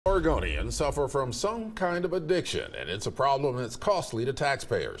Oregonians suffer from some kind of addiction, and it's a problem that's costly to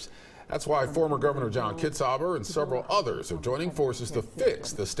taxpayers. That's why former Governor John Kitzhaber and several others are joining forces to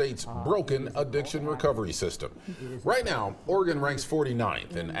fix the state's broken addiction recovery system. Right now, Oregon ranks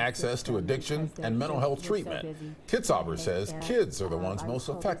 49th in access to addiction and mental health treatment. Kitzhaber says kids are the ones most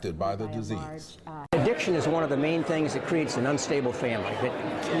affected by the disease. Addiction is one of the main things that creates an unstable family, that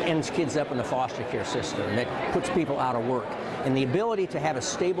ends kids up in the foster care system, that puts people out of work. And the ability to have a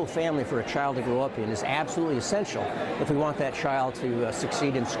stable family for a child to grow up in is absolutely essential if we want that child to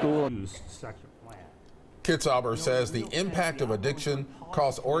succeed in school. Kitzhaber says the impact of addiction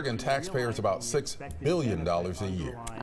costs Oregon taxpayers about $6 billion a year.